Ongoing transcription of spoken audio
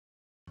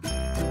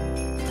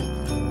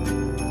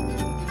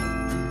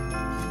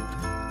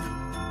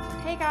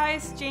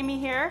guys, Jamie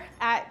here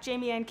at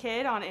Jamie and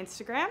Kid on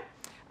Instagram.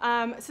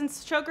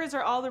 Since chokers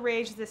are all the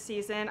rage this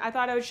season, I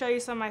thought I would show you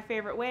some of my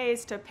favorite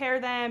ways to pair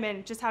them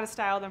and just how to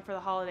style them for the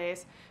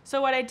holidays. So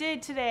what I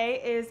did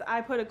today is I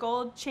put a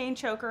gold chain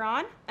choker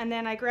on, and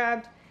then I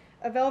grabbed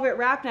a velvet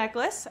wrap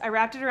necklace. I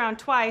wrapped it around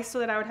twice so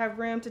that I would have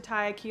room to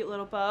tie a cute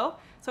little bow.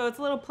 So it's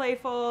a little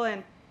playful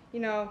and, you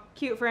know,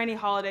 cute for any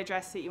holiday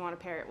dress that you want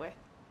to pair it with.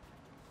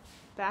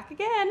 Back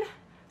again.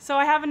 So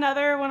I have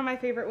another one of my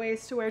favorite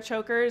ways to wear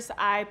chokers.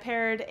 I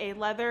paired a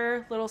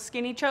leather little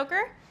skinny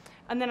choker,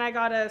 and then I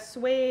got a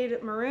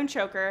suede maroon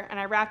choker and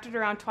I wrapped it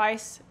around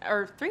twice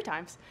or three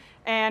times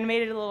and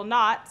made it a little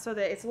knot so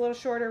that it's a little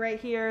shorter right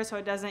here so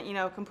it doesn't, you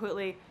know,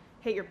 completely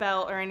hit your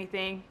belt or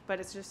anything, but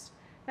it's just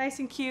nice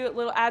and cute,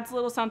 adds a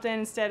little something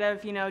instead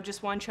of, you know,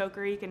 just one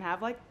choker. You can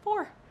have like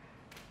 4.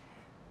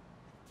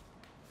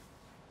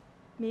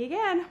 Me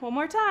again, one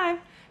more time.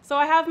 So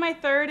I have my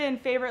third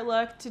and favorite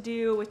look to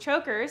do with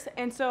chokers,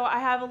 and so I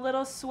have a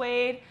little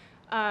suede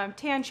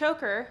tan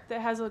choker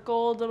that has a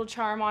gold little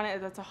charm on it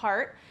that's a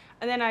heart,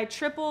 and then I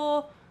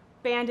triple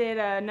banded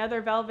another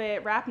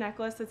velvet wrap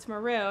necklace that's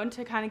maroon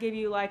to kind of give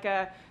you like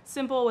a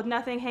simple with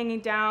nothing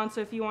hanging down.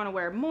 So if you want to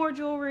wear more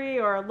jewelry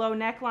or a low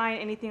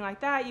neckline, anything like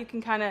that, you can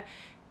kind of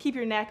keep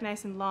your neck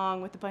nice and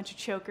long with a bunch of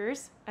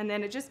chokers, and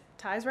then it just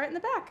ties right in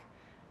the back.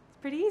 It's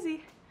pretty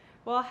easy.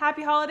 Well,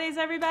 happy holidays,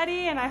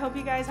 everybody, and I hope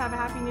you guys have a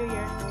happy new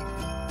year.